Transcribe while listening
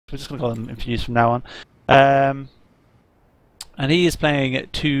We're just going to call him Infused from now on. And he is playing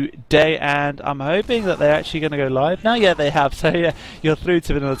today, and I'm hoping that they're actually going to go live now. Yeah, they have. So yeah, you're through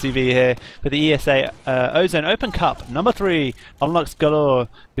to VanillaTV here with the ESA Ozone Open Cup number 3. Unlocks galore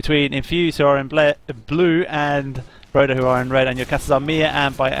between Infused, who are in blue, and Broder, who are in red. And your casters are Mia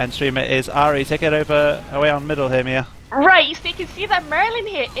and Byte, and streamer is Arie. Take it over away on middle here, Mia. Right, so you can see that Mirelin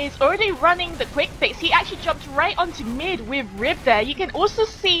here is already running the quick fix. He actually jumped right onto mid with Rib there. You can also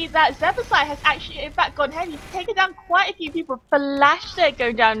see that Zebbosai has actually in fact gone heavy. He's taken down quite a few people. Thalash there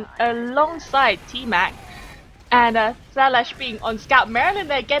going down alongside T-Mac. And Thalash being on scout. Mirelin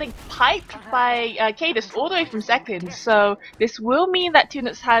there getting piped by kaidus all the way from second. So this will mean that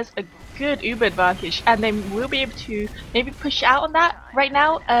Tunuts has a good Uber advantage. And they will be able to maybe push out on that right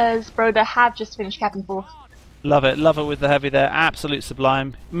now, as Broder have just finished capping 4th. Love it with the heavy there, absolute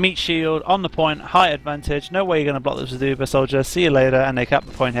sublime. Meat shield, on the point, high advantage, no way you're going to block this with the Uber soldier, see you later, and they cap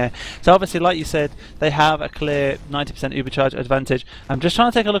the point here. So obviously, like you said, they have a clear 90% Uber charge advantage. I'm just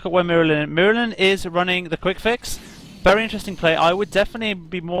trying to take a look at where Mirelin is running the quick fix. Very interesting play. I would definitely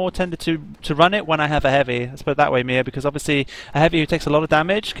be more tended to run it when I have a heavy, let's put it that way, Mia, because obviously a heavy who takes a lot of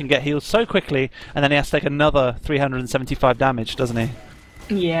damage can get healed so quickly, and then he has to take another 375 damage, doesn't he?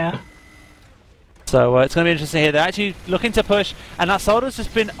 Yeah. So it's going to be interesting here. They're actually looking to push, and that soldier's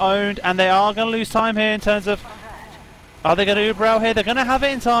just been owned, and they are going to lose time here in terms of... Are they going to Uber out here? They're going to have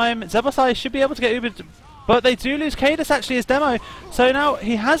it in time. Zebbosai should be able to get Ubered, but they do lose kaidus actually as demo. So now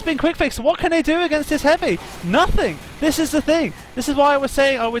he has been quick fixed. What can they do against this heavy? Nothing. This is the thing. This is why I was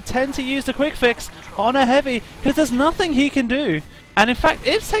saying I would tend to use the quick fix on a heavy, because there's nothing he can do. And in fact,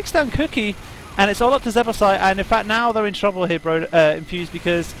 if takes down Cookie, and it's all up to Zebbosai, and in fact now they're in trouble here, Infused,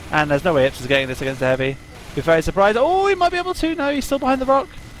 because... And there's no way Ips is getting this against the heavy. Be very surprised. Oh, he might be able to. No, he's still behind the rock.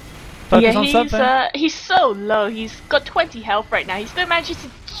 Focus on something. He's so low. He's got 20 health right now. He still manages to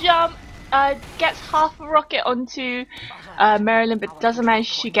jump, gets half a rocket onto Mirelin, but doesn't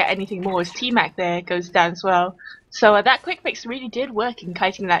manage to get anything more, as T-Mac there goes down as well. So that quick fix really did work in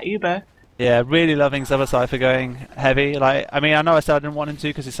kiting that Uber. Yeah, really loving Zebbosai for going heavy. Like, I mean, I know I said I didn't want him to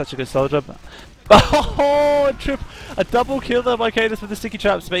because he's such a good soldier. But oh, a double kill there by kaidus with the sticky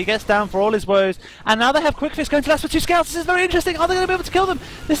traps, but he gets down for all his woes. And now they have quick fix going to last for 2 scouts. This is very interesting. Are they going to be able to kill them?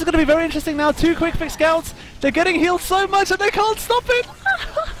 This is going to be very interesting now. 2 quick fix scouts. They're getting healed so much and they can't stop it.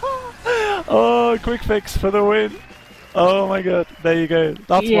 Oh, quick fix for the win. Oh my god, there you go.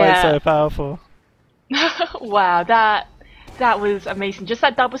 That's why it's so powerful. Wow, that was amazing. Just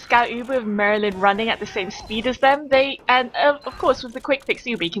that double scout Uber with Mirelin running at the same speed as them. And of course with the quick fix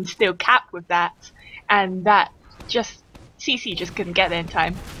Uber you can still cap with that, and that just CC just couldn't get there in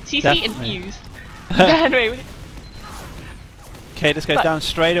time. CC Infused. Anyway. kaidus goes down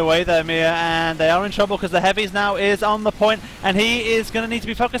straight away there, Mia, and they are in trouble because the heavies now is on the point, and he is going to need to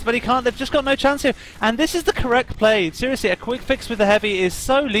be focused, but he can't. They've just got no chance here, and this is the correct play. Seriously, a quick fix with the heavy is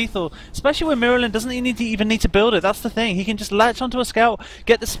so lethal, especially when Mirelin doesn't even need to build it. That's the thing. He can just latch onto a scout,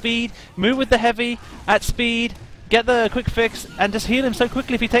 get the speed, move with the heavy at speed, get the quick fix, and just heal him so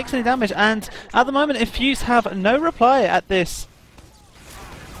quickly if he takes any damage. And at the moment, Infused have no reply at this.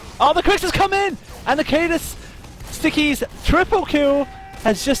 Oh, the quicks has come in, and the kaidus Sticky's triple kill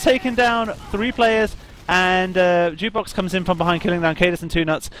has just taken down 3 players, and Jukebox comes in from behind, killing down kaidus and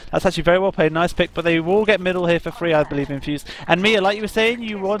Tunuts. That's actually very well played, nice pick, but they will get middle here for free, I believe, Infused. And Mia, like you were saying,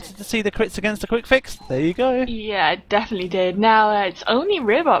 you wanted to see the crits against the quick fix. There you go. Yeah, I definitely did. Now it's only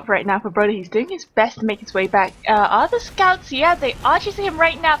Rib up right now for Broder. He's doing his best to make his way back. Are the scouts? Yeah, they are chasing him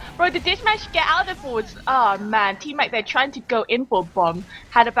right now. Broder did manage to get out of the forwards. Oh man, T-Mac there trying to go in for a bomb.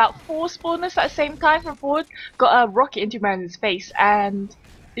 Had about 4 spawners at the same time from forward. Got a rocket into Mirelin's face, and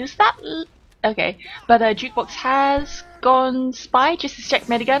is that... Okay, but Jukebox has gone spy just to check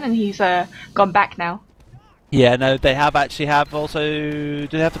Medigun, and he's gone back now. Yeah, no, they actually have also... Do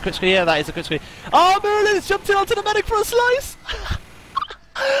they have the crit screen? Yeah, that is a crit screen. Oh, Mirelin's jumped in onto the medic for a slice!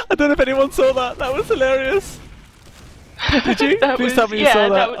 I don't know if anyone saw that. That was hilarious. Did you? Please tell me you saw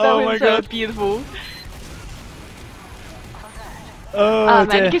that. Oh my god. Beautiful. Oh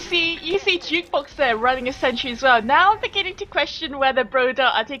dear. Man, you see Jukebox there running a sentry as well. Now I'm beginning to question whether Broder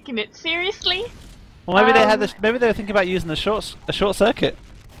are taking it seriously. Well, maybe they had this. Maybe they were thinking about using a short circuit,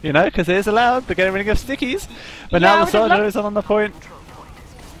 you know, because it is allowed. They're getting rid of stickies, but now the soldier is on the point.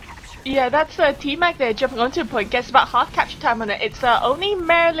 Yeah, that's T-Mac there jumping onto the point. Gets about half capture time on it. It's only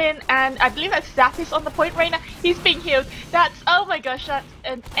Mirelin and I believe that's Zappis on the point right now. He's being healed. That's, oh my gosh, that's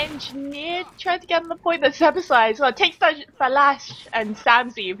an engineer trying to get on the point. That's Zebbosai as well. Takes down Thalash and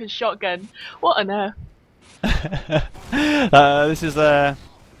smzi with his shotgun. What on earth? This is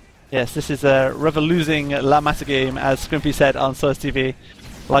yes, this is Revoluting La Massa game, as Scrimpy said on Source TV.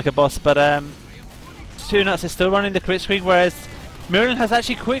 like a boss. But Two Nuts is still running the crit screen, whereas Mirelin has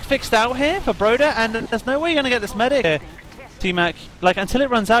actually quick fixed out here for Broder, and there's no way you're going to get this medic here, T-Mac. Like, until it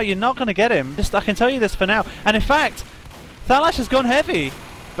runs out, you're not going to get him. Just, I can tell you this for now. And in fact, Thalash has gone heavy.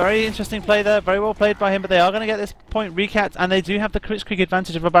 Very interesting play there, very well played by him, but they are going to get this point recapped, and they do have the crit screen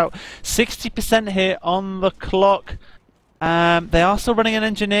advantage of about 60% here on the clock. They are still running an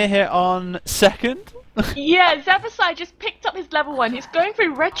engineer here on second. Yeah, Zebbosai just picked up his level 1. He's going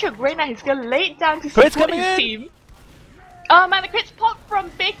through retrograde now. He's going to lay it down to Crit's support coming his in. team. Oh man, the crits popped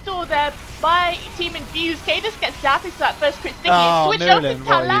from Big Door there by Team Infused. Kaidus gets zappis for that first crit sticky. Oh, Switch over to Mirelin,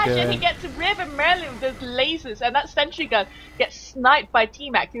 what are you Thalash and doing? he gets Rib and Mirelin with those lasers, and that sentry gun gets sniped by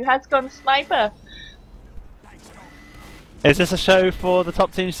T-Mac, who has gone sniper. Is this a show for the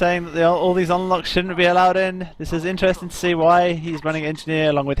top team saying that all these unlocks shouldn't be allowed in? This is interesting to see why he's running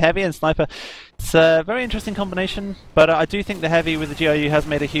engineer along with heavy and sniper. It's a very interesting combination, but I do think the heavy with the GRU has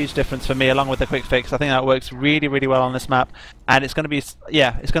made a huge difference for me, along with the quick fix. I think that works really, really well on this map, and it's going to be,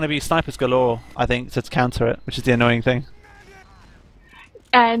 yeah, it's going to be snipers galore, I think, to counter it, which is the annoying thing.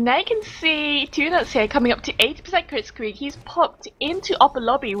 And now you can see Two Nuts here coming up to 80% crit screen. He's popped into upper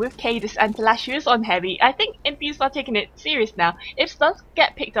lobby with Kaidus and Thalash, who is on heavy. I think Infused are taking it serious now. If does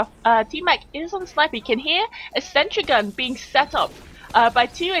get picked off, T-Mac is on sniper. You can hear a sentry gun being set up by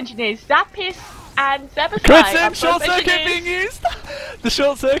two engineers, Zappis and Zebbosai. Crits in! Short circuit being used! The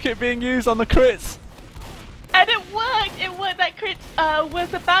short circuit being used on the crits! And it worked! It worked! That crit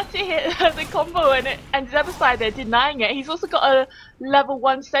was about to hit the combo, and Zebbosai there denying it. He's also got a level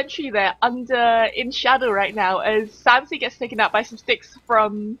 1 sentry there in shadow right now, as smzi gets taken out by some sticks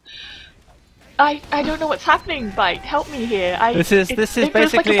from... I don't know what's happening, Byte. Help me here. This is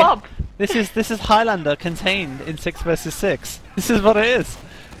basically... Like this is Highlander contained in 6 vs 6. This is what it is.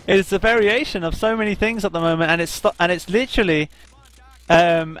 It's a variation of so many things at the moment, and it's literally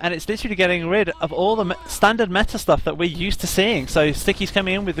getting rid of all the standard meta stuff that we're used to seeing. So Sticky's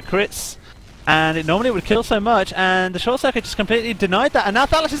coming in with the crits, and it normally would kill so much, and the short circuit just completely denied that. And now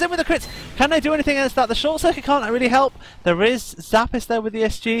Thalash is in with the crits. Can they do anything against that? The short circuit can't really help. There is Zappis there with the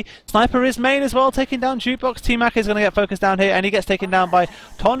SG. Sniper is main as well, taking down Jukebox. T-Mac is going to get focused down here, and he gets taken down by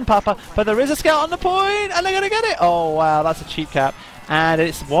tonppa. But there is a scout on the point, and they're going to get it. Oh wow, that's a cheap cap. And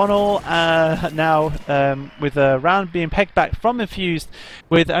it's 1-1 now, with a round being pegged back from Infused,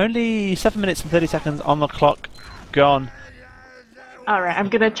 with only 7 minutes and 30 seconds on the clock gone. Alright, I'm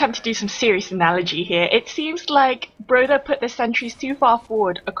going to attempt to do some serious analogy here. It seems like Broder put their sentries too far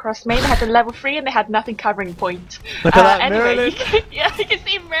forward across main. They had the level 3 and they had nothing covering point. Look at that, anyway, Mirelin. you can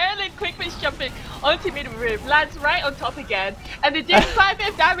see Mirelin quick fix jumping onto mid rib, lands right on top again, and they're doing quite a bit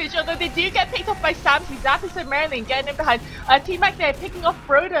of damage, although they do get picked off by smzi. Zappis and Mirelin getting in behind. T-Mac there picking off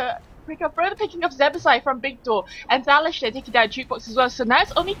Broder. Picking up Zebbosai from Big Door, and Thalash there taking down Jukebox as well. So now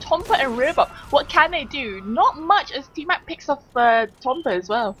it's only tonppa and Rib up. What can they do? Not much, as T-Mac picks off tonppa as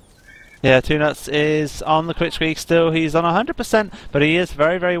well. Yeah, Two Nuts is on the crit streak still. He's on 100%, but he is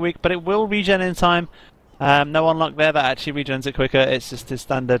very, very weak. But it will regen in time. No unlock there that actually regens it quicker. It's just his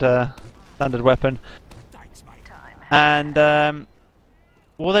standard weapon. And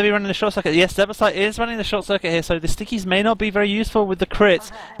will they be running the short circuit? Yes, Zebbosai is running the short circuit here, so the stickies may not be very useful with the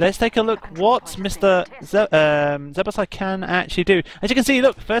crits. Let's take a look what Mr. Zebbosai can actually do. As you can see,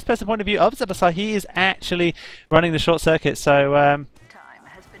 look, first person point of view of Zebbosai, he is actually running the short circuit, so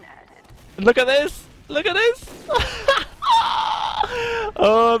look at this! Look at this!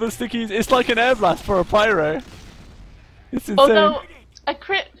 Oh, the stickies, it's like an air blast for a pyro. It's insane. Although, a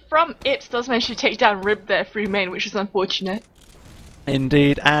crit from Ips does manage to take down Rib there through main, which is unfortunate.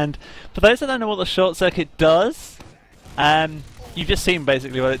 Indeed, and for those that don't know what the short circuit does, you've just seen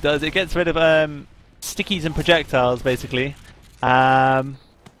basically what it does. It gets rid of stickies and projectiles, basically.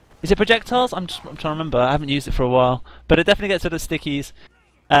 Is it projectiles? I'm trying to remember. I haven't used it for a while, but it definitely gets rid of stickies,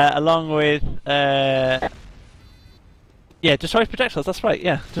 along with yeah, destroys projectiles. That's right.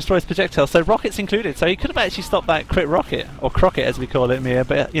 Yeah, destroys projectiles. So rockets included. So he could have actually stopped that crit rocket, or crocket as we call it, Mia.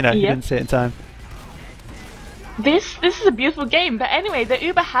 But you know, he didn't see it in time. This is a beautiful game, but anyway, the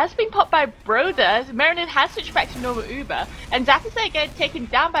Uber has been popped by Broder. Mirelin has switched back to normal Uber, and Zappis are again taken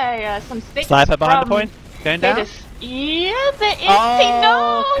down by some sticks. Sniper behind the point, going down. Yeah, there is.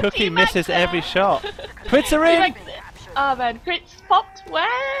 Oh, Cookie misses every shot. Crits are in. Oh man, crits popped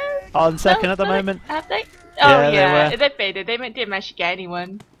where? On second at the moment. Have they? Oh yeah, they they faded. They didn't manage to get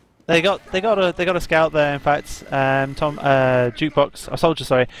anyone. They got a scout there. In fact, Jukebox, or Soldier,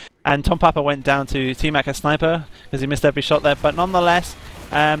 sorry, and tonppa went down to T-Mac as sniper because he missed every shot there. But nonetheless,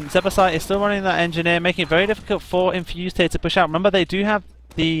 Zebbosai is still running that engineer, making it very difficult for Infused here to push out. Remember, they do have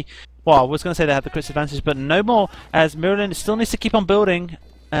the, well, I was going to say they have the crits advantage, but no more, as Mirelin still needs to keep on building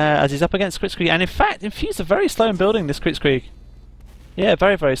as he's up against Kritzkrieg. And in fact, Infused are very slow in building this Kritzkrieg. Yeah,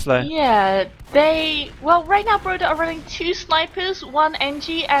 very, very slow. Yeah, well, right now Broder are running 2 snipers, 1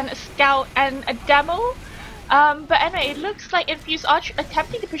 NG and a scout and a demo. But anyway, it looks like Infused are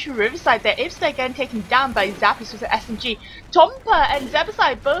attempting to push a Riverside there. If they're getting taken down by zappis with an SMG. tonppa and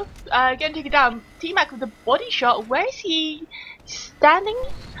Zebbosai both getting taken down. T-Mac with a body shot. Where is he standing?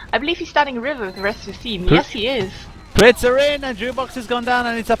 I believe he's standing in river with the rest of the team. Yes, he is. Crits are in, and jukebox has gone down,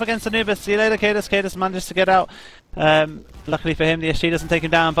 and he's up against Anubis. See you later, kaidus. kaidus manages to get out. Luckily for him, the SG doesn't take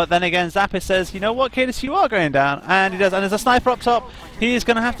him down, but then again, zappis says, you know what, kaidus, you are going down, and he does, and there's a sniper up top. He is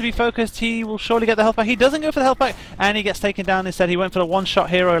going to have to be focused. He will surely get the health back. He doesn't go for the health back, and he gets taken down instead. He went for the one-shot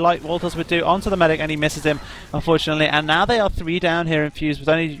hero like Walters would do onto the medic, and he misses him, unfortunately, and now they are 3 down here Infused with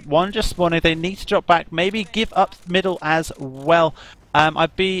only 1 just spawning. They need to drop back, maybe give up middle as well.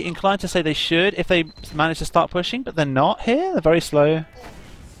 I'd be inclined to say they should if they manage to start pushing, but they're not here. They're very slow.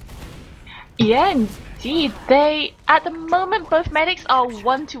 Yeah, indeed. At the moment, both medics are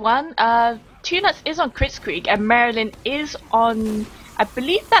 1-1. Tunuts is on Kritzkrieg and Mirelin is on, I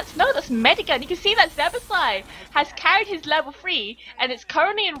believe that's Medigun. You can see that Zebbosai has carried his level 3 and it's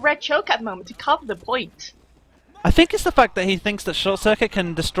currently in red choke at the moment to cover the point. I think it's the fact that he thinks that short circuit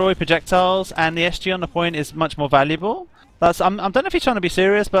can destroy projectiles and the SG on the point is much more valuable. I don't know if he's trying to be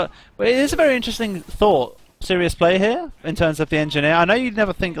serious, but it is a very interesting thought, serious play here in terms of the engineer. I know you'd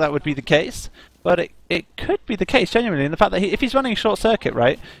never think that would be the case, but it could be the case genuinely. In the fact that if he's running short circuit,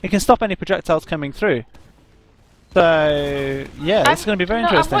 right, it can stop any projectiles coming through. So yeah, it's going to be very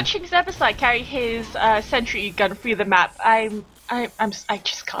interesting. I'm watching Zebbosai carry his sentry gun through the map. I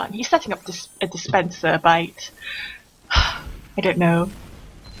just can't. He's setting up a dispenser Byte. I don't know.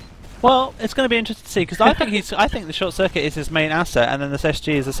 Well, it's going to be interesting to see because I think the short circuit is his main asset, and then this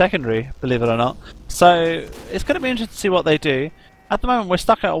SG is a secondary, believe it or not. So it's going to be interesting to see what they do. At the moment, we're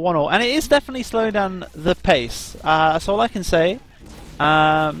stuck at a 1-1, and it is definitely slowing down the pace. That's all I can say.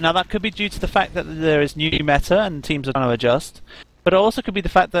 Now that could be due to the fact that there is new meta and teams are trying to adjust, but it also could be the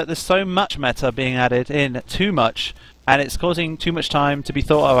fact that there's so much meta being added in, too much, and it's causing too much time to be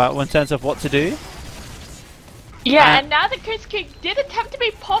thought about in terms of what to do. Yeah, and now the Kritzkrieg did attempt to be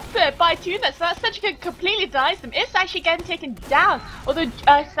popped by Tunuts, so that essentially completely denies them. It's actually getting taken down, although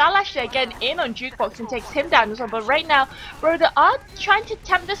Thalash there getting in on jukebox and takes him down as well. But right now, Broder are trying to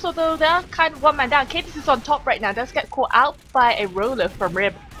tempt this, although they're kind of one man down. kaidus is on top right now, does get caught out by a roller from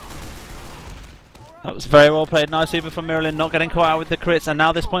Rib. That was very well played. Nice even from Mirelin, not getting caught out with the crits, and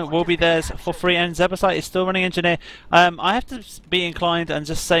now this point will be theirs for free, and Zebbosai is still running engineer. I have to be inclined and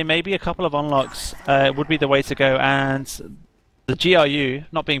just say maybe a couple of unlocks would be the way to go, and the GRU,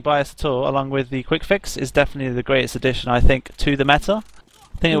 not being biased at all, along with the quick fix, is definitely the greatest addition, I think, to the meta.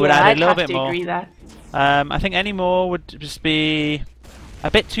 I think it would add a little bit more. Agree that. I think any more would just be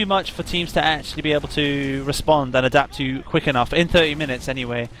a bit too much for teams to actually be able to respond and adapt to quick enough, in 30 minutes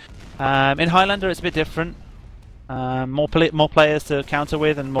anyway. In Highlander it's a bit different, more players to counter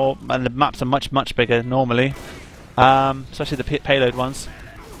with, and the maps are much bigger normally, especially the payload ones.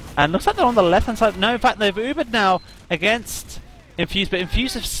 And looks like they're on the left hand side. No, in fact they've Ubered now against Infused, but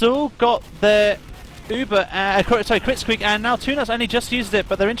Infused have still got their Uber, Kritzkrieg, and now Tunuts only just used it,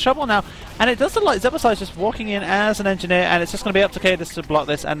 but they're in trouble now. And it does look like Zebbosai is just walking in as an engineer, and it's just going to be up to kaidus to block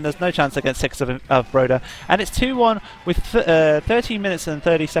this, and there's no chance against 6 of Broder. And it's 2-1 with 13 minutes and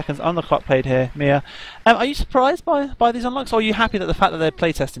 30 seconds on the clock played here, Mia. Are you surprised by these unlocks, or are you happy that the fact that they're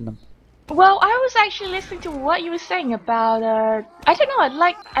playtesting them? Well, I was actually listening to what you were saying about, I don't know,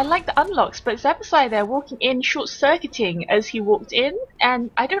 I like the unlocks, but Zebbosai there walking in, short-circuiting as he walked in, and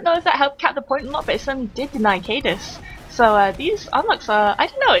I don't know if that helped cap the point or not, but it certainly did deny kaidus. So these unlocks are, I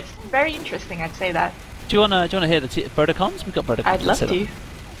don't know, it's very interesting, I'd say that. Do you wanna hear the Broder cons? We've got Broder cons. I'd love to.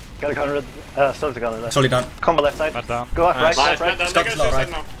 Got a gunner, solid gunner left. Solid down. Combo left side. Down. Go up, right, Nice. right. Scout low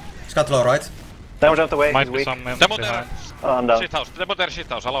right. Scout low right. Damage out the way, Might he's be weak. some Demo there. behind. Oh, I'm down. Shit house. Demo there, shit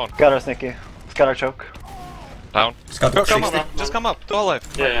house, alone. Got our sneaky. Got our choke. Down. Scout Come 60. up, just come up. 2 alive.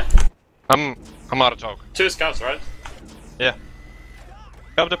 Yeah. I'm out of choke. 2 scouts, right? Yeah.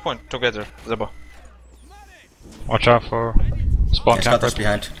 Grab the point together, Zebo. Watch out for spawn Scout campers. is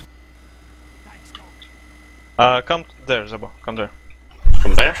behind. Come there, Zebo. Come there.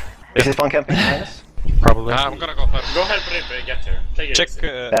 From there? Is he spawn camping behind us? Probably. I'm gonna go first. Go help Rip get here. Take it Check, easy.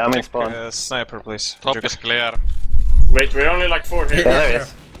 I'm in check spawn. sniper, please. Top is clear. Wait, we're only like 4 here. Yeah, there he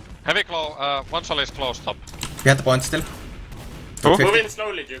is. Heavy claw, one sol is close top. Behind the point still. Move 50. in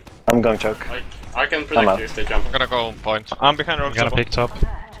slowly, Duke. I'm going choke. I can I'm predict out. you if they jump. I'm gonna go point. I'm behind rock, I'm gonna Zebo. pick top.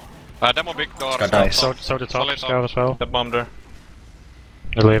 Demo big door. Scout Nice. So the top Solid scout as well. The bomb there.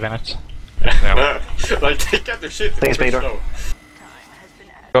 You leave in it. Yeah. Like, they get their shit. Thanks, push Peter. slow.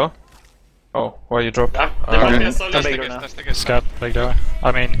 Go. Oh, why you drop? There might be a solo. Big door now. Scout, big door.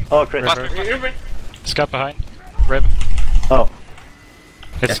 I mean, Oh, crit. Uber. scout behind. Rib. Oh,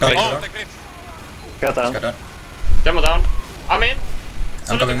 It's Yeah, big Oh, door. the crit. got down. Got down. Demo down. I'm in.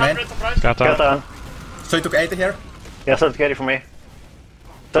 I'm coming main. Surprise. Scout Got down. down. So you took 80 here? Yeah, so it's getting for me.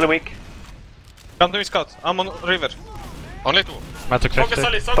 Solo weak. Come to me, scout. I'm on river. Only 2. Matt took Focus 50.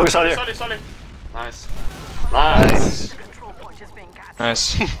 solid, Focus solid, solid. solid, solid. Nice. Nice.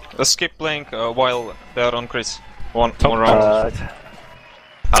 Nice. Let's keep playing while they are on crits. One Top. more round.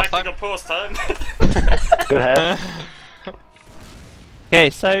 Half time. Tactical pause time. Good head. Okay,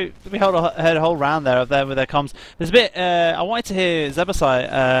 so we heard a whole round there of them with their comms. There's a bit. I wanted to hear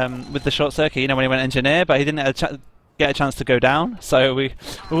Zebbosai with the short circuit. You know, when he went engineer, but he didn't get a chance to go down. So we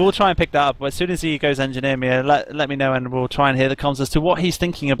will try and pick that up. But as soon as he goes engineer, Mia, let me know, and we'll try and hear the comms as to what he's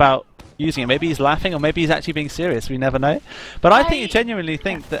thinking about using it. Maybe he's laughing, or maybe he's actually being serious. We never know. But I think genuinely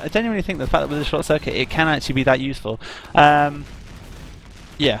think that the fact that with the short circuit, it can actually be that useful.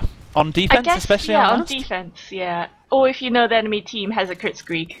 Yeah, on defense, especially yeah, on on last? defense, yeah. Or if you know the enemy team has a crit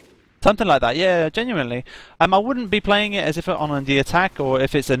streak. Something like that, yeah, genuinely. I wouldn't be playing it as if on the attack or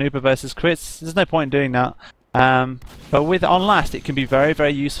if it's an Uber versus crits. There's no point in doing that. But with on last, it can be very,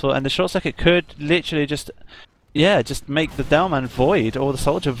 very useful, and the short circuit could literally just make the Delman void or the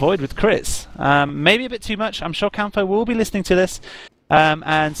soldier void with crits. Maybe a bit too much. I'm sure Campo will be listening to this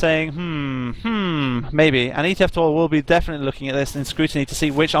and saying, maybe. And ETF Tour will be definitely looking at this in scrutiny to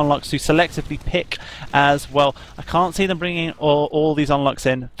see which unlocks to selectively pick as well. I can't see them bringing all these unlocks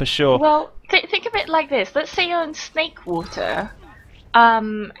in for sure. Well, think of it like this. Let's say you're in Snake Water,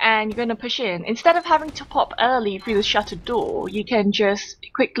 and you're going to push in. Instead of having to pop early through the shuttered door, you can just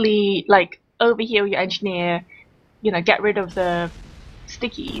quickly, like, overheal your engineer, you know, get rid of the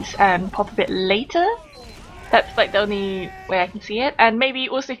stickies and pop a bit later. That's like the only way I can see it. And maybe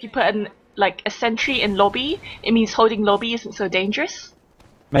also if you put a sentry in lobby, it means holding lobby isn't so dangerous.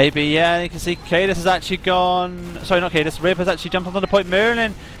 Maybe, yeah, you can see Kaidus has actually gone... Sorry, not Kaidus, Rib has actually jumped onto the point.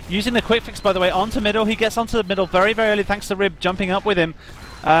 Mirelin using the quick fix, by the way, onto middle. He gets onto the middle very, very early thanks to Rib jumping up with him.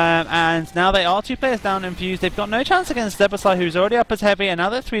 And now they are 2 players down Infused. They've got no chance against Zebbosai, who's already up as heavy.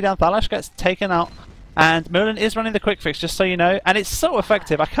 Another 3 down. Thalash gets taken out. And Mirelin is running the quick fix, just so you know. And it's so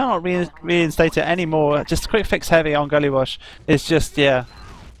effective. I cannot reinstate it anymore. Just quick fix heavy on Gullywash is just, yeah,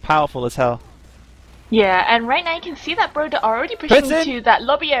 powerful as hell. Yeah, and right now you can see that Broder already pushing to that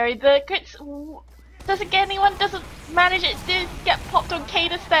lobby area. The crits doesn't get anyone, doesn't manage it, did get popped on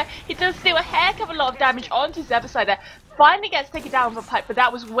Kaidus there. He does do a heck of a lot of damage onto Zebbosai there. Finally gets taken down with a pipe, but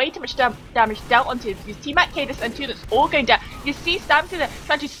that was way too much damage dealt onto his teammate Kaidus and Tunits all going down. You see Stamsy there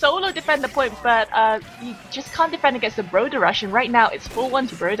trying to solo defend the point, but you just can't defend against the Broder rush, and right now it's 4-1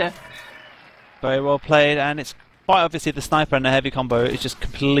 to Broder. Very well played, and it's quite obviously the sniper and the heavy combo is just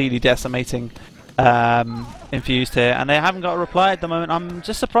completely decimating Infused here, and they haven't got a reply at the moment. I'm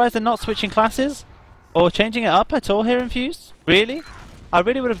just surprised they're not switching classes or changing it up at all here, Infused. Really? I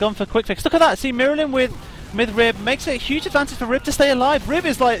really would have gone for quick fix. Look at that, see Mirelin with Rib makes it a huge advantage for Rib to stay alive. Rib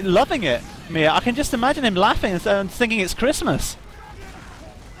is like loving it, Mia. I can just imagine him laughing and thinking it's Christmas.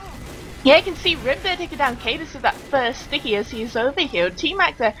 Yeah, you can see Rib there taking down Kaidus with that first sticky as he's over here.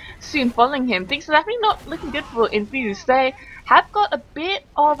 T-Mac there soon following him. Things are definitely not looking good for Infused. They have got a bit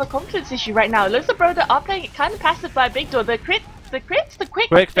of a confidence issue right now. Looks like Broder are playing it kind of passive by Big Door. The quick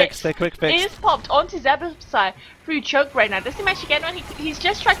fix is popped onto Zebbosai through choke right now. Does he manage to get one? He's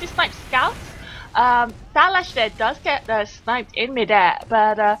just tried to snipe scouts. Thalash there does get sniped in midair,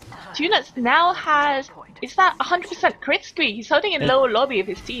 but Tunits now has, is that 100% crit streak? He's holding in lower lobby of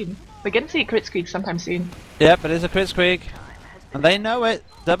his team. We're gonna see a crit streak sometime soon. Yep, it is a crit streak. And they know it.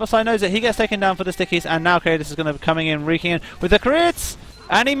 Zebbosai knows it. He gets taken down for the stickies, and now Kaidus is going to be coming in, reeking in with the crits.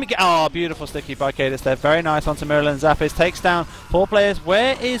 And he... Oh, beautiful sticky by Kaidus there. Very nice onto Mirelin. Zappis takes down 4 players.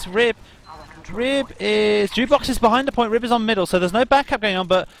 Where is Rib? Rib is... Jukebox is behind the point. Rib is on middle, so there's no backup going on,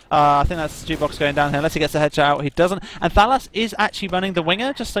 but I think that's Jukebox going down here. Unless he gets a headshot out. He doesn't. And Thalash is actually running the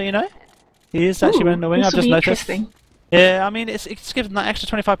winger, just so you know. He is actually running the winger. I've just noticed. Yeah, I mean, it's gives them that extra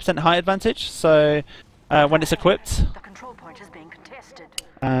 25% height advantage, so when it's equipped.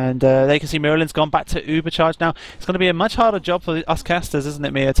 And they can see Mirelin's gone back to Uber charge now. It's going to be a much harder job for us casters, isn't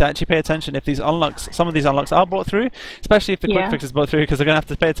it, Mia, to actually pay attention if these unlocks, some of these unlocks are brought through, especially if the quick fix is brought through, because they're going to have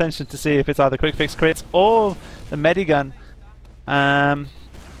to pay attention to see if it's either quick fix crits or the medigun.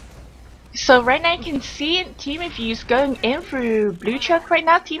 So right now you can see Team Infused going in through blue truck right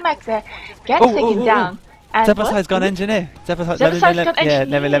now. T-Mac there gets taken down. Zebbosai's gone engineer. Zebbosai's gone engineer.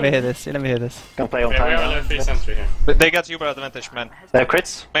 Yeah, let me hear this. Let me hear this. Gonna play on Yeah, time we now. have free sentry here. But they got Uber advantage, man. They have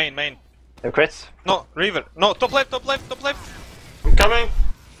crits. Main. They have crits. No, river. No, top left. I'm coming.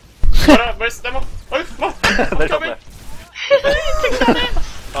 where's Demo? Oh, come on! They're Coming. top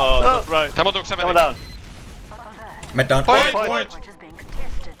left. Oh, that's right. Tamo took Come 70. down. Med down. Point!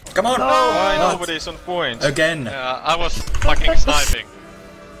 Come on! Why What? nobody's on point? Again. Yeah, I was fucking sniping.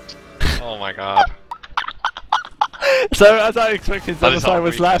 Oh my god. So as I expected, That is Zebbosai our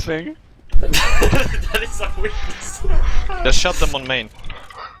was weakness. laughing. That is a weakness. Just shut them on main.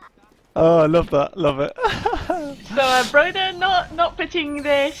 Oh, I love that, love it. So Broder not putting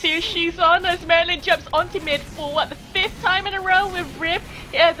their serious shoes on as Mirelin jumps onto mid for what, the 5th time in a row with Rib.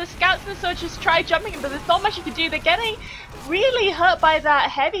 Yeah, the scouts and soldiers try jumping him, but there's not much you can do. They're getting really hurt by that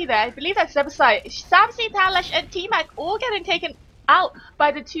heavy there. I believe that's Zebbosai. smzi, Thalash, and T-Mac all getting taken out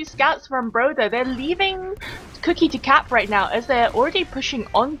by the 2 scouts from Broder. They're leaving Cookie to cap right now as they're already pushing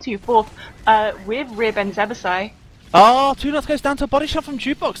onto 4th with Rib and Zebbosai. Oh, 2 knots goes down to a body shot from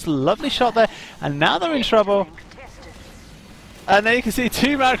Jukebox. Lovely shot there. And now they're in trouble. And then you can see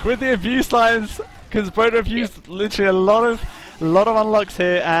T-Mac with the abuse lines, because Broder have used literally a lot of unlocks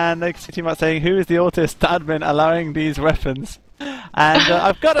here, and they can see T-Mac saying, "Who is the autist admin allowing these weapons?" And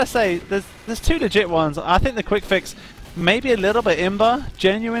I've got to say, there's 2 legit ones. I think the quick fix maybe a little bit imba,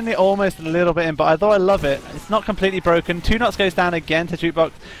 genuinely almost a little bit imba, although I love it. It's not completely broken. 2 knots goes down again to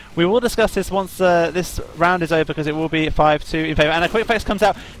Jukebox. We will discuss this once this round is over, because it will be 5-2 in favour. And a quick fix comes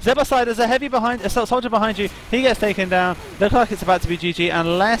out. Zebbosai, there's a heavy behind, a soldier behind you. He gets taken down. Looks like it's about to be GG,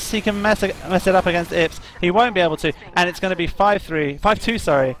 unless he can mess it up against Ips. He won't be able to, and it's going to be 5-2,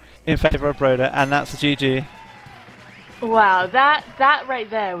 sorry, in favour of Broder, and that's GG. Wow, that right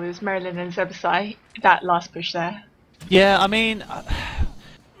there was Mirelin and Zebbosai. That last push there. Yeah, I mean,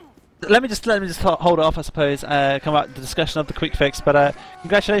 let me just hold it off, I suppose. Come back to the discussion of the quick fix. But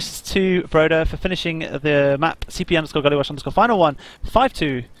congratulations to Broder for finishing the map CP_Gullywash_ final one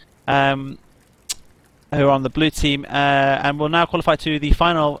 5-2. Who are on the blue team, and will now qualify to the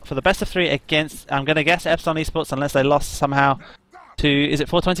final for the best of 3 against, I'm going to guess, Epsilon Esports, unless they lost somehow to, is it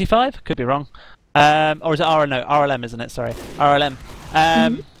 425? Could be wrong. Or is it RL? No, RLM, isn't it? Sorry, RLM.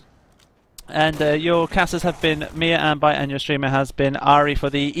 And your casters have been Mia and Byte, and your streamer has been Arie for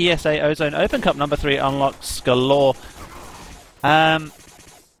the ESA Ozone Open Cup number 3 unlocks galore.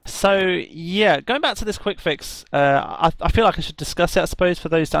 So yeah, going back to this quick fix, I feel like I should discuss it, I suppose, for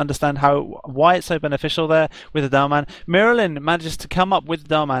those to understand why it's so beneficial there with the Delman. Mirelin manages to come up with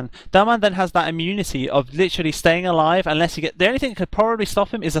Delman. Delman then has that immunity of literally staying alive unless you get. The only thing that could probably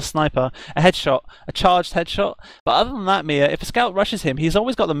stop him is a sniper, a headshot, a charged headshot. But other than that, Mia, if a scout rushes him, he's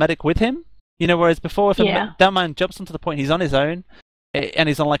always got the medic with him. You know, whereas before, if a Delman jumps onto the point, he's on his own, and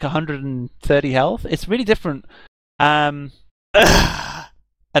he's on like 130 health. It's really different. And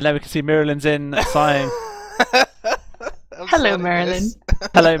then we can see Mirelin's in sighing. Hello, Mirelin.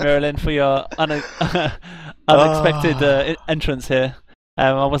 Hello, Mirelin, for your unexpected entrance here.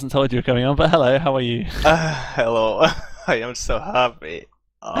 I wasn't told you were coming on, but hello, how are you? Hello. I am so happy.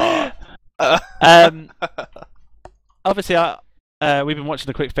 Obviously, we've been watching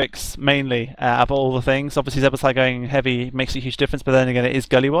the quick fix mainly about all the things. Obviously, Zebbosai going heavy makes a huge difference, but then again, it is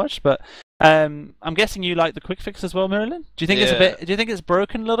Gullywash. But I'm guessing you like the quick fix as well, Mirelin. Do you think it's a bit? Do you think it's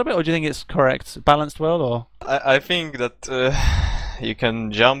broken a little bit, or do you think it's correct, balanced well, or? I think that you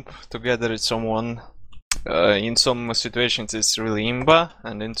can jump together with someone. In some situations, it's really imba,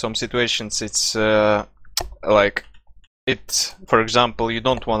 and in some situations, it's like. For example, you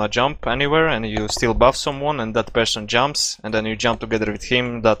don't want to jump anywhere and you still buff someone and that person jumps and then you jump together with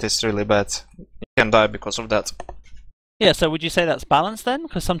him. That is really bad. You can die because of that. Yeah, so would you say that's balanced then?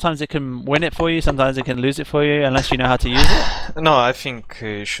 Because sometimes it can win it for you, sometimes it can lose it for you, unless you know how to use it? No, I think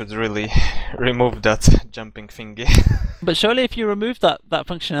you should really remove that jumping thingy. But surely if you remove that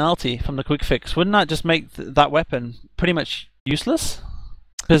functionality from the quick fix, wouldn't that just make that weapon pretty much useless?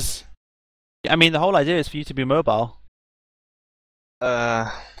 Because, I mean, the whole idea is for you to be mobile.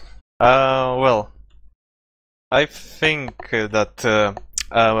 Well, I think that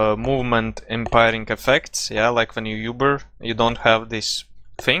movement impairing effects, yeah, like when you Uber, you don't have these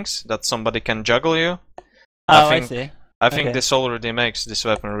things that somebody can juggle you. Oh, I see. I think this already makes this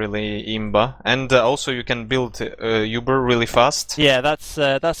weapon really imba, and also you can build Uber really fast. Yeah, that's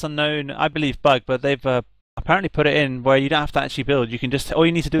a known, I believe, bug, but they've apparently put it in where you don't have to actually build. You can just, all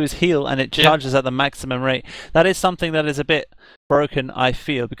you need to do is heal, and it charges at the maximum rate. That is something that is a bit broken, I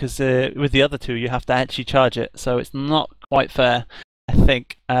feel, because with the other two you have to actually charge it, so it's not quite fair, I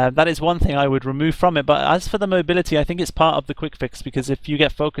think. That is one thing I would remove from it. But as for the mobility, I think it's part of the quick fix, because if you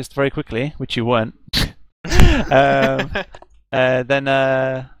get focused very quickly, which you weren't, then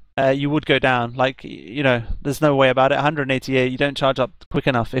you would go down. Like, you know, there's no way about it. 188, you don't charge up quick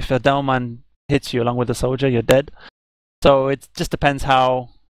enough. If a Delman hits you along with a soldier, you're dead. So it just depends how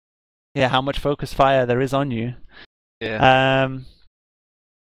how much focus fire there is on you. Yeah.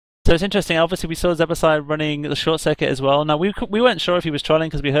 So it's interesting. Obviously, we saw Zebbosai running the short circuit as well. Now we weren't sure if he was trolling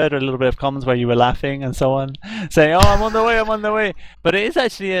because we heard a little bit of comments where you were laughing and so on, saying, "Oh, I'm on the way, I'm on the way." But it is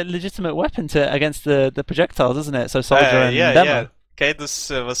actually a legitimate weapon against the projectiles, isn't it? So soldier and demo. Yeah. Kaidus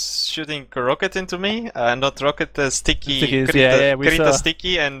was shooting a rocket into me, not rocket, sticky, Stickies, we saw.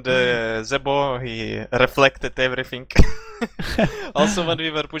 sticky, and Zebo, he reflected everything. Also, when we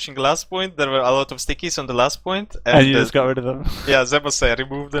were pushing last point, there were a lot of stickies on the last point, and you just got rid of them. Yeah, Zebbosai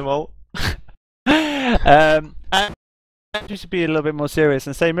removed them all. And you should be a little bit more serious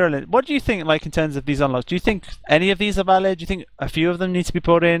and say, Mirelin, what do you think, like, in terms of these unlocks? Do you think any of these are valid? Do you think a few of them need to be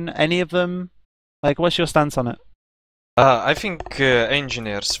put in? Any of them? Like, what's your stance on it? I think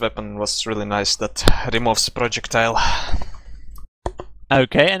Engineer's weapon was really nice, that removes projectile.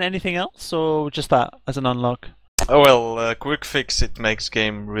 Okay, and anything else, or just that as an unlock? Well, quick fix, it makes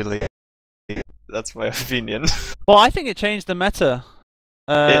game really... That's my opinion. Well, I think it changed the meta.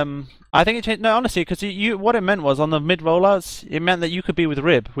 Yeah. I think it changed... No, honestly, because what it meant was, on the mid rollouts, it meant that you could be with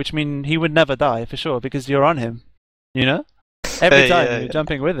Rib, which means he would never die, for sure, because you're on him, you know? Every time you're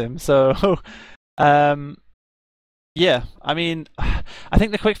jumping with him, so... Yeah, I mean, I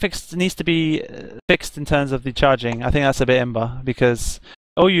think the quick fix needs to be fixed in terms of the charging. I think that's a bit imba, because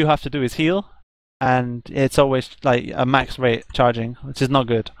all you have to do is heal, and it's always like a max rate charging, which is not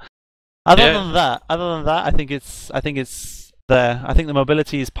good. Other than that, I think it's there. I think the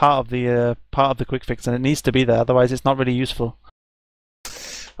mobility is part of the quick fix, and it needs to be there. Otherwise, it's not really useful.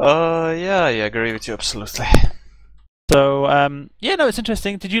 Yeah, I agree with you absolutely. So, yeah, no, it's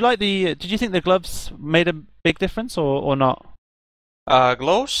interesting. Did you think the gloves made a big difference or not?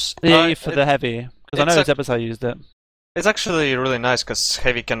 Gloves? Yeah, for the heavy. Because I know Zebbosai used it. It's actually really nice because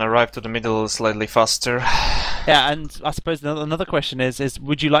heavy can arrive to the middle slightly faster. Yeah, and I suppose another question is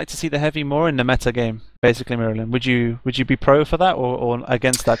would you like to see the heavy more in the meta game, basically, Mirelin? Would you be pro for that or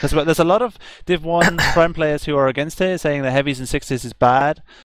against that? Because there's a lot of Div 1 Prime players who are against it, saying the heavies and sixes is bad.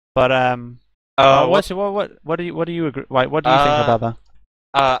 But what do you agree? What do you think about that?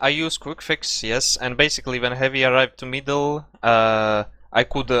 I use quick fix, yes, and basically when heavy arrived to middle, I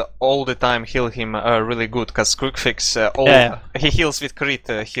could all the time heal him really good, because quick fix he heals with crit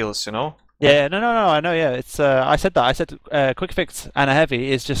heals, you know. Yeah, no, I know. Yeah, it's I said quick fix and a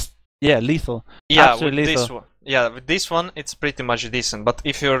heavy is just lethal. Yeah, absolutely lethal. With this one it's pretty much decent, but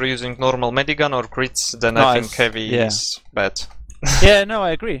if you're using normal medigun or crits, then I think heavy is bad. Yeah, no,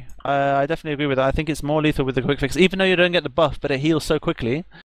 I agree. I definitely agree with that. I think it's more lethal with the quick fix, even though you don't get the buff, but it heals so quickly.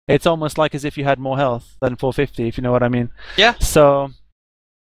 It's almost like as if you had more health than 450, if you know what I mean. Yeah. So,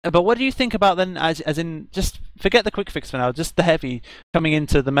 but what do you think about then, as in, just forget the quick fix for now, just the heavy coming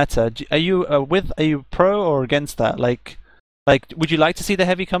into the meta? Are you pro or against that? Like, would you like to see the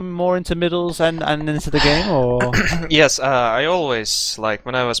heavy come more into middles and into the game, or? Yes, I always, like,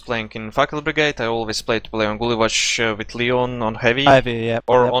 when I was playing in Faculty Brigade, I always played to play on Gullywash with Leon on heavy,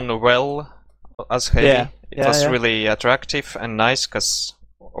 on the well as heavy. It was really attractive and nice, because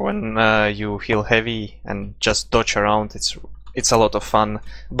when you heal heavy and just dodge around, it's a lot of fun.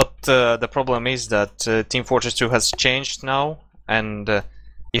 But the problem is that Team Fortress 2 has changed now, and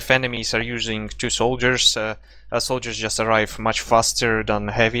if enemies are using two soldiers, soldiers just arrive much faster than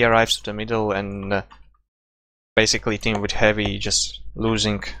heavy arrives to the middle, and basically team with heavy just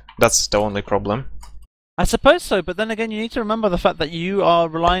losing. That's the only problem. I suppose so, but then again, you need to remember the fact that you are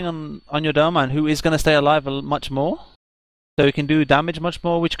relying on your Doorman, who is going to stay alive much more, so he can do damage much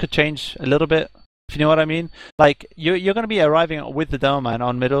more, which could change a little bit. If you know what I mean, like you're going to be arriving with the Doorman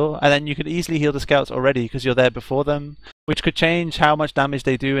on middle, and then you could easily heal the scouts already because you're there before them, which could change how much damage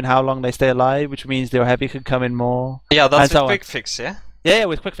they do and how long they stay alive, which means their heavy could come in more. Yeah, that's a quick fix, yeah. Yeah,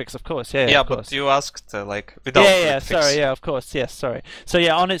 with quick fix, of course. Yeah, of course. But you asked like without quick fix. Sorry, yeah, of course, yes, sorry. So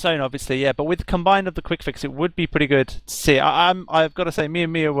yeah, on its own, obviously, yeah, but with combined of the quick fix, it would be pretty good to see. I've got to say, me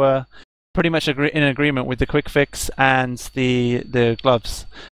and Mia were pretty much in agreement with the quick fix and the gloves.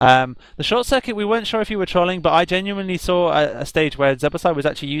 The short circuit, we weren't sure if you were trolling, but I genuinely saw a stage where Zebbosai was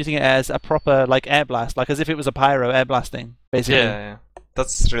actually using it as a proper like air blast, like as if it was a pyro air blasting, basically. Yeah.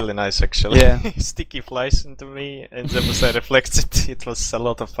 That's really nice, actually. Yeah. Sticky flies into me, and Zebbosai reflects it. It was a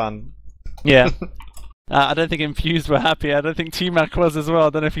lot of fun. Yeah. I don't think Infused were happy. I don't think T-Mac was as well. I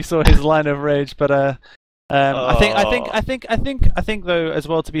don't know if you saw his line of rage, but I think though, as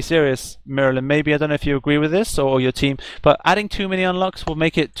well, to be serious, Mirelin, maybe I don't know if you agree with this or your team, but adding too many unlocks will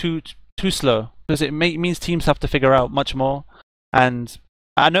make it too slow, because it means teams have to figure out much more. And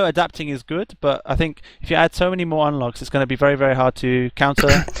I know adapting is good, but I think if you add so many more unlocks, it's going to be very, very hard to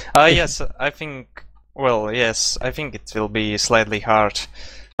counter. Yes, I think. Well, yes, I think it will be slightly hard.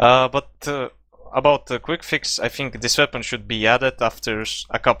 But about the quick fix, I think this weapon should be added after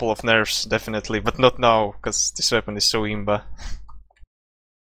a couple of nerfs, definitely, but not now, because this weapon is so imba.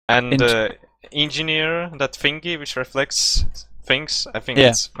 And engineer, that thingy which reflects things, I think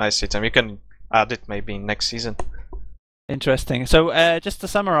it's a nice item. You can add it maybe in next season. Interesting. So just to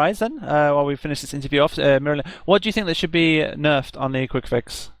summarize then, while we finish this interview off, Mirelin, what do you think that should be nerfed on the quick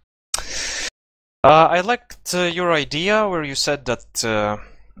fix? I liked your idea where you said that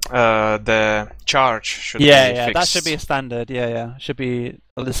the charge should be fixed. That should be a standard. Should be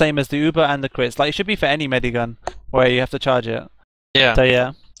the same as the Uber and the crits. Like it should be for any medigun where you have to charge it. Yeah. So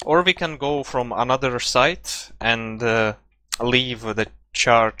yeah. Or we can go from another site and leave the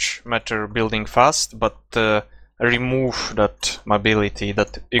charge matter building fast, but remove that mobility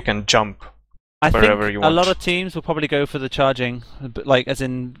that you can jump wherever you want. A lot of teams will probably go for the charging, like as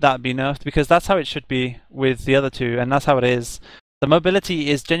in that be nerfed, because that's how it should be with the other two, and that's how it is. The mobility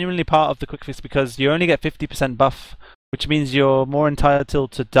is genuinely part of the quick fix because you only get 50% buff, which means you're more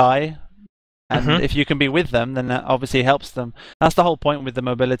entitled to die. And if you can be with them, then that obviously helps them. That's the whole point with the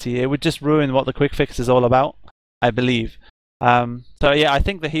mobility. It would just ruin what the quick fix is all about, I believe. So yeah, I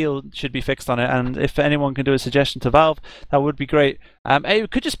think the heal should be fixed on it, and if anyone can do a suggestion to Valve, that would be great.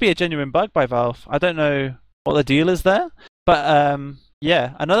 It could just be a genuine bug by Valve. I don't know what the deal is there, but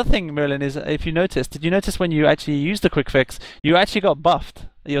yeah. Another thing, Mirelin, is if you noticed, did you notice when you actually used the quick fix, you actually got buffed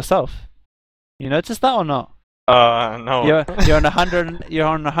yourself? You noticed that or not? No. You're on 100. You're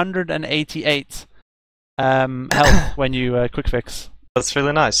on 188 health when you quick fix. That's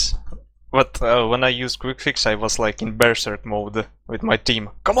really nice. But when I used quick fix, I was like in berserk mode with my team.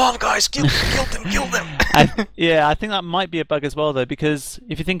 Come on, guys, kill them! Yeah, I think that might be a bug as well, though, because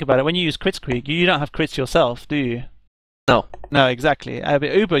if you think about it, when you use crits creek, you don't have crits yourself, do you? No. No, exactly.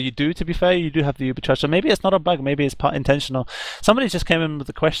 But Uber, you do, to be fair, you do have the Uber charge. So maybe it's not a bug, maybe it's part intentional. Somebody just came in with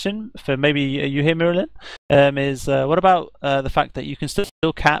a question for maybe you here, Mirelin. What about the fact that you can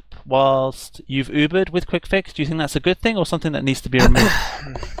still cap whilst you've Ubered with quick fix? Do you think that's a good thing or something that needs to be removed?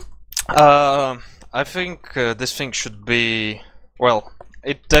 I think this thing should be, well,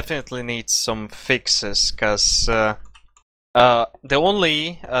 it definitely needs some fixes, because the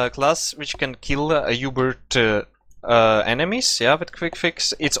only class which can kill a Hubert enemies, with quick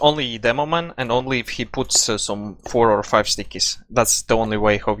fix, it's only Demoman, and only if he puts some 4 or 5 stickies. That's the only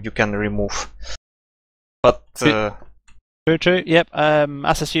way how you can remove. But True. Yep.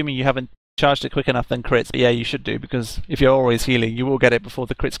 That's assuming you haven't charged it quick enough then crits. But yeah, you should do, because if you're always healing, you will get it before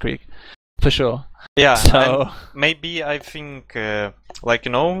the crits creek, for sure. Yeah. So maybe I think, like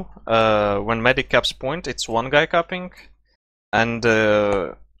when medic caps point, it's one guy capping, and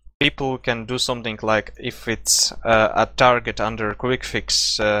people can do something like if it's a target under quick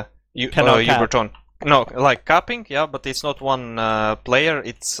fix, Uberton. No, like capping, yeah, but it's not one player,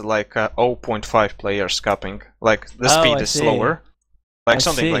 it's like 0.5 players capping. Like the speed is slower. Like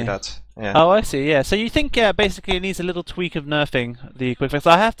something like that. Yeah. Oh, I see, yeah. So you think basically it needs a little tweak of nerfing the quick fix.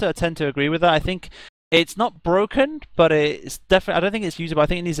 I have to tend to agree with that. I think it's not broken, but it's definitely, I don't think it's usable. I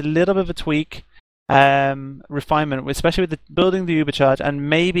think it needs a little bit of a tweak. Refinement, especially with building the Uber charge, and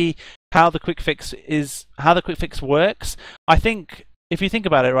maybe how the quick fix works. I think if you think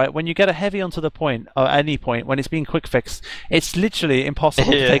about it, right, when you get a heavy onto the point, or any point, when it's being quick fixed, it's literally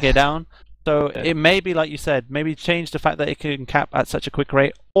impossible to take it down. So it may be, like you said, maybe change the fact that it can cap at such a quick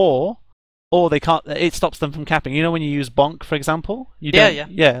rate, or they can't. It stops them from capping. You know, when you use bonk, for example,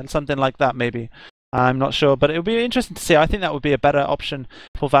 something like that, maybe. I'm not sure, but it would be interesting to see. I think that would be a better option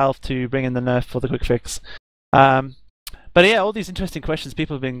for Valve to bring in the nerf for the quick fix. But yeah, all these interesting questions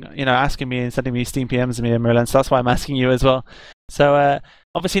people have been, asking me and sending me Steam PMs of me and Mirelin, so that's why I'm asking you as well. So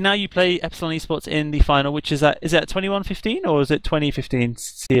obviously now you play Epsilon Esports in the final, which is it 21:15 or is it 20:15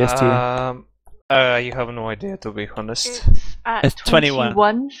 CST? You have no idea, to be honest. It's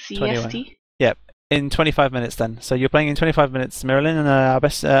 21 CST. 21. Yep. In 25 minutes then. So you're playing in 25 minutes, Mirelin,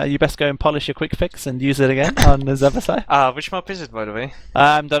 and you best go and polish your quick fix and use it again on the Zebbosai. Which map is it, by the way?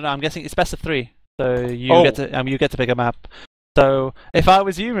 Don't know. I'm guessing it's best of 3. So you get to pick a map. So if I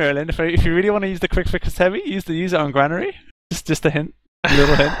was you, Mirelin, if you really want to use the quick fix heavy, use it on Granary. Just a hint. A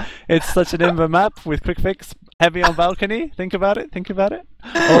little hint. It's such an imba map with quick fix, heavy on balcony. Think about it.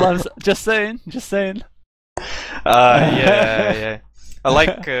 All I'm just saying. Yeah.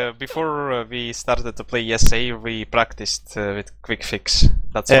 Like before we started to play ESA, we practiced with quick fix.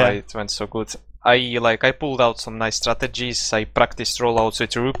 That's why it went so good. I pulled out some nice strategies. I practiced rollouts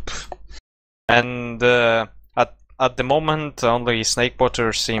with Roop, and at the moment only Snake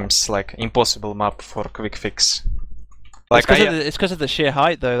Potter seems like impossible map for quick fix. Like it's because of the sheer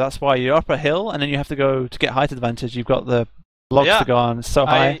height, though. That's why you're up a hill, and then you have to go to get height advantage. You've got the logs Yeah, to go on. It's so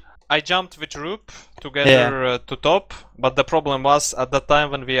high. I jumped with Roop together to top, but the problem was at that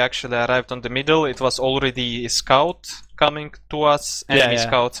time when we actually arrived on the middle, it was already scout coming to us, enemy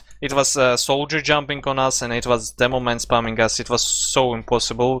scout. It was a soldier jumping on us, and it was demo man spamming us. It was so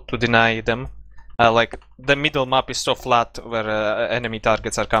impossible to deny them. Like the middle map is so flat where enemy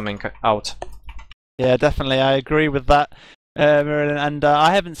targets are coming out. Yeah, definitely. I agree with that, Mirelin. And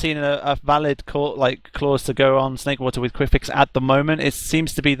I haven't seen a valid clause to go on Snakewater with quick fix at the moment. It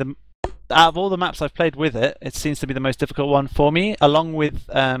seems to be out of all the maps I've played with it, it seems to be the most difficult one for me, along with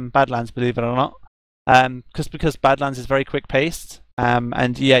Badlands, believe it or not. Because Badlands is very quick paced,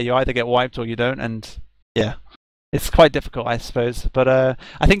 and yeah, you either get wiped or you don't, and yeah, it's quite difficult, I suppose. But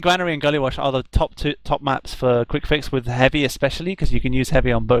I think Granary and Gullywash are the top maps for quick fix with heavy, especially because you can use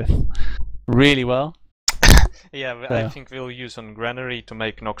heavy on both really well. Yeah, I think we'll use on Granary to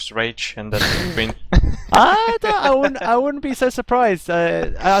make Nox rage and then win. I wouldn't be so surprised.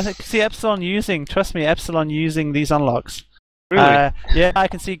 I can see Epsilon using, trust me, Epsilon using these unlocks. Really? Yeah, I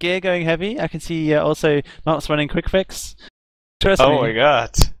can see Gear going heavy. I can see also Nox running quick fix. Trust me. Oh my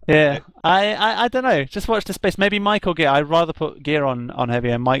god. Yeah, I don't know. Just watch the space. Maybe Mike or Gear. I'd rather put Gear on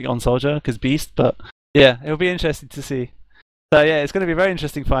heavy and Mike on soldier because Beast. But yeah, it'll be interesting to see. So yeah, it's going to be a very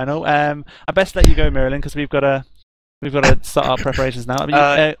interesting final. I best let you go, Mirelin, because we've got to start our preparations now.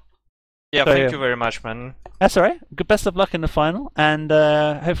 Yeah, thank you very much, man. That's alright. Good, best of luck in the final, and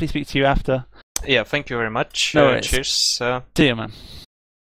hopefully speak to you after. Yeah, thank you very much. No worries. Cheers. See you, man.